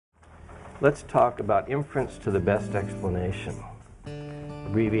Let's talk about inference to the best explanation,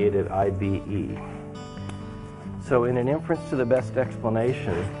 abbreviated IBE. So in an inference to the best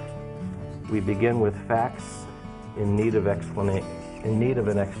explanation, we begin with facts in need of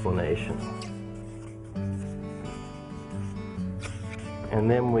an explanation. And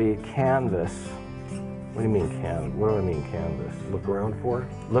then we canvass. What do you mean canvass? What do I mean canvass? Look around for?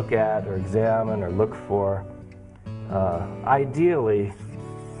 Look at or examine or look for. Ideally,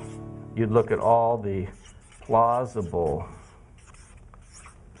 you'd look at all the plausible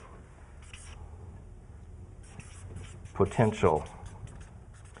potential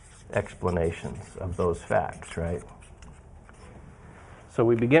explanations of those facts, right? So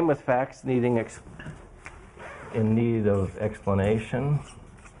we begin with facts in need of explanation.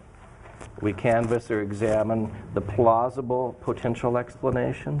 We canvass or examine the plausible potential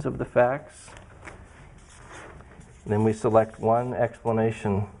explanations of the facts. And then we select one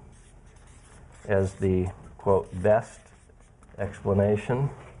explanation as the, quote, best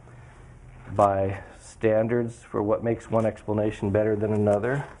explanation by standards for what makes one explanation better than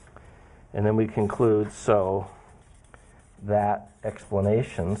another. And then we conclude, so that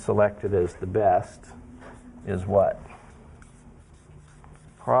explanation selected as the best is what?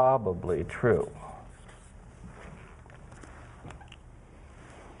 Probably true.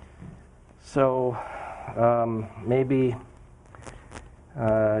 So maybe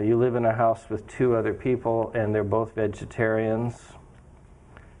you live in a house with two other people and they're both vegetarians.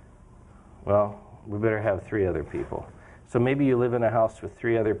 Well, we better have three other people. So maybe you live in a house with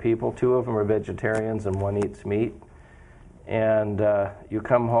three other people. Two of them are vegetarians and one eats meat. And you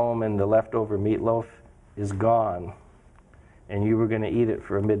come home and the leftover meatloaf is gone. And you were going to eat it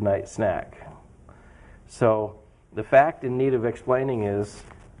for a midnight snack. So the fact in need of explaining is,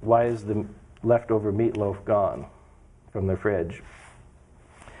 why is the leftover meatloaf gone from the fridge?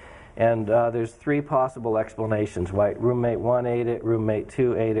 And there's three possible explanations. Why roommate 1 ate it, roommate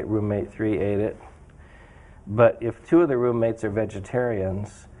 2 ate it, roommate 3 ate it. But if two of the roommates are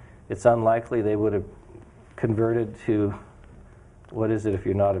vegetarians, it's unlikely they would have converted to, what is it if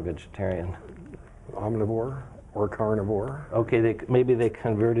you're not a vegetarian? Omnivore or carnivore. Okay, maybe they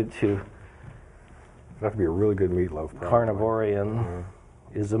converted to It'd have to be a really good meatloaf.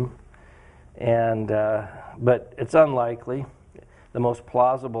 Carnivorianism. And, but it's unlikely. The most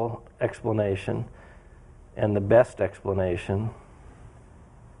plausible explanation and the best explanation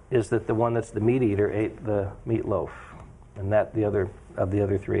is that the one that's the meat eater ate the meatloaf, and that the other of the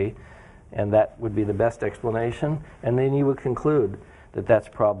other three, and that would be the best explanation. And then you would conclude that that's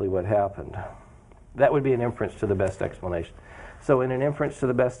probably what happened. That would be an inference to the best explanation. So in an inference to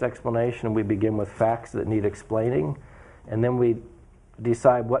the best explanation, we begin with facts that need explaining, and then we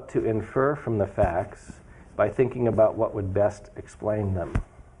decide what to infer from the facts by thinking about what would best explain them.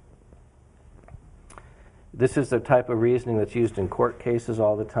 This is the type of reasoning that's used in court cases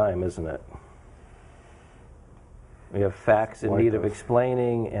all the time, isn't it? We have facts in need of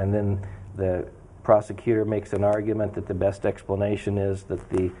explaining, and then the prosecutor makes an argument that the best explanation is that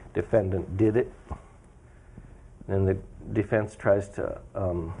the defendant did it. And the defense tries to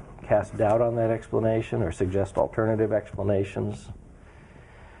cast doubt on that explanation or suggest alternative explanations.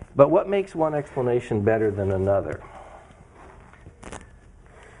 But what makes one explanation better than another?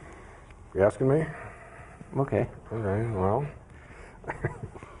 You asking me? Okay. All right, well,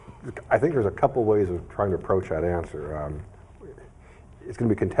 I think there's a couple ways of trying to approach that answer. It's going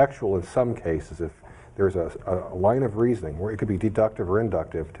to be contextual in some cases. If there's a line of reasoning where it could be deductive or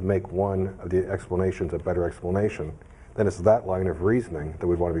inductive to make one of the explanations a better explanation, then it's that line of reasoning that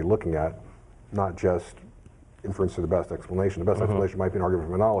we'd want to be looking at, not just inference to the best explanation. The best explanation might be an argument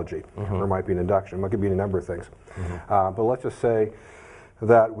from analogy, or it might be an induction. It could be a number of things. But let's just say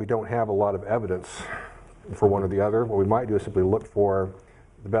that we don't have a lot of evidence for one or the other. What we might do is simply look for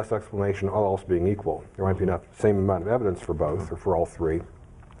the best explanation, all else being equal. There might be enough, same amount of evidence for both, or for all three.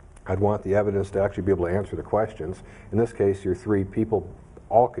 I'd want the evidence to actually be able to answer the questions. In this case, your three people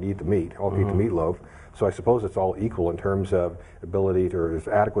all could eat the meat, all could eat the meatloaf. So I suppose it's all equal in terms of ability to, or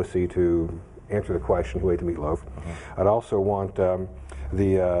adequacy to answer the question, who ate the meatloaf. I'd also want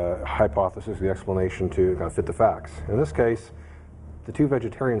the hypothesis, the explanation to kind of fit the facts. In this case, the two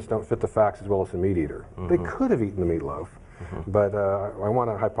vegetarians don't fit the facts as well as the meat eater. They could have eaten the meatloaf, but I want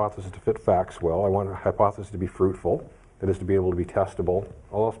a hypothesis to fit facts well. I want a hypothesis to be fruitful. that is to be able to be testable.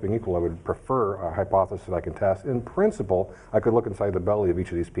 All else being equal, I would prefer a hypothesis that I can test. In principle, I could look inside the belly of each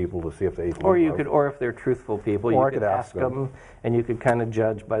of these people to see if they ate Or you meatloaf. could, or if they're truthful people, Or you I could could ask them, and you could kind of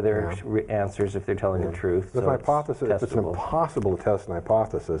judge by their answers if they're telling the truth. With So an it's hypothesis, if it's testable. impossible to test an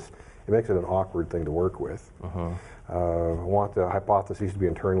hypothesis, it makes it an awkward thing to work with. I want the hypotheses to be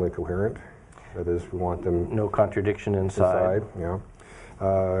internally coherent. That is, we want them No contradiction inside.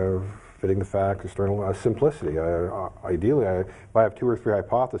 fitting the facts, external simplicity. Ideally, if I have 2 or 3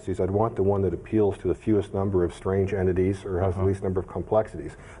 hypotheses, I'd want the one that appeals to the fewest number of strange entities or has the least number of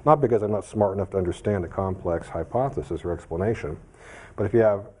complexities. Not because I'm not smart enough to understand a complex hypothesis or explanation, but if you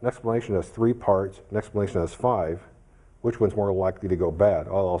have an explanation that has 3 parts, an explanation that has 5, which one's more likely to go bad,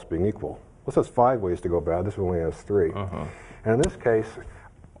 all else being equal? This has 5 ways to go bad, this one only has 3. And in this case,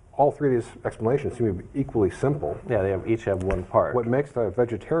 all 3 of these explanations seem to be equally simple. Yeah, they each have one part. What makes the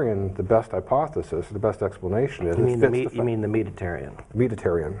vegetarian the best hypothesis, the best explanation is You mean, it the fits meat, you mean the meatitarian?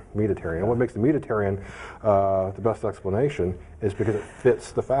 Meatitarian. What makes the meatitarian the best explanation is because it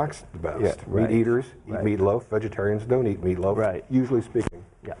fits the facts the best. Yeah, right. Meat eaters eat Right. meatloaf, vegetarians don't eat meatloaf, Right. usually speaking.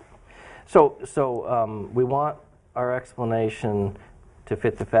 Yeah. So we want our explanation to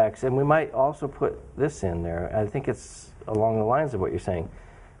fit the facts, and we might also put this in there. I think it's along the lines of what you're saying.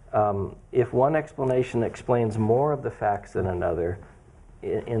 If one explanation explains more of the facts than another,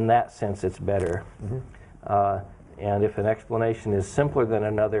 in that sense it's better. And if an explanation is simpler than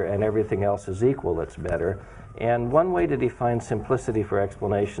another and everything else is equal, it's better. And one way to define simplicity for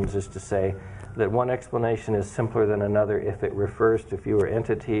explanations is to say that one explanation is simpler than another if it refers to fewer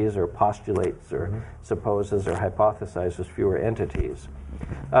entities or postulates or supposes or hypothesizes fewer entities.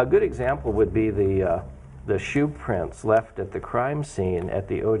 A good example would be the shoe prints left at the crime scene at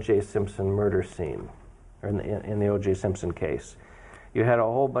the O.J. Simpson murder scene, or in the O.J. Simpson case. You had a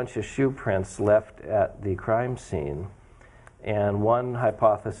whole bunch of shoe prints left at the crime scene, and one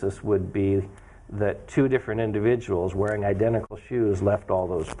hypothesis would be that 2 different individuals wearing identical shoes left all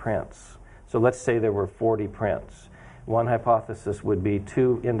those prints. So let's say there were 40 prints. One hypothesis would be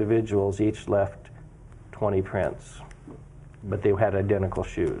 2 individuals each left 20 prints, but they had identical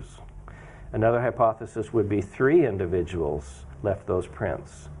shoes. Another hypothesis would be 3 individuals left those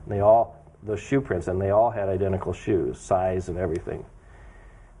prints. Those shoe prints, and they all had identical shoes, size and everything.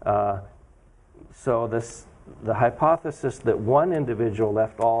 So the hypothesis that one individual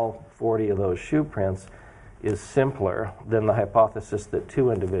left all 40 of those shoe prints is simpler than the hypothesis that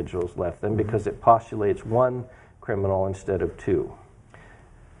 2 individuals left them because it postulates 1 criminal instead of 2.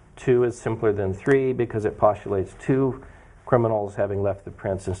 2 is simpler than 3 because it postulates 2 criminals having left the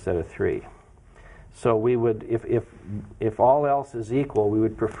prints instead of 3. So we would, if all else is equal, we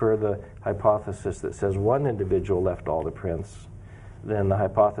would prefer the hypothesis that says 1 individual left all the prints than the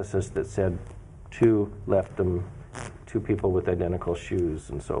hypothesis that said 2 left them, 2 people with identical shoes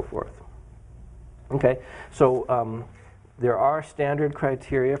and so forth. Okay, so there are standard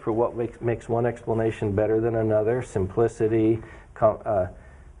criteria for what makes one explanation better than another: simplicity,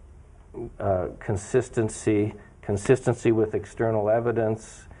 consistency with external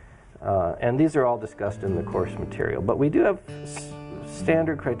evidence, and these are all discussed in the course material. But we do have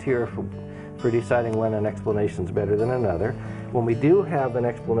standard criteria for deciding when an explanation is better than another. When we do have an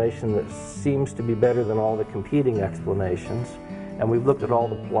explanation that seems to be better than all the competing explanations, and we've looked at all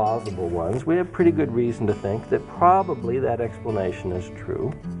the plausible ones, we have pretty good reason to think that probably that explanation is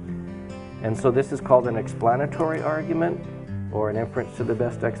true. And so this is called an explanatory argument, or an inference to the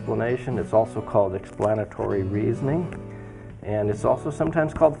best explanation. It's also called explanatory reasoning, and it's also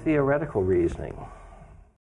sometimes called theoretical reasoning.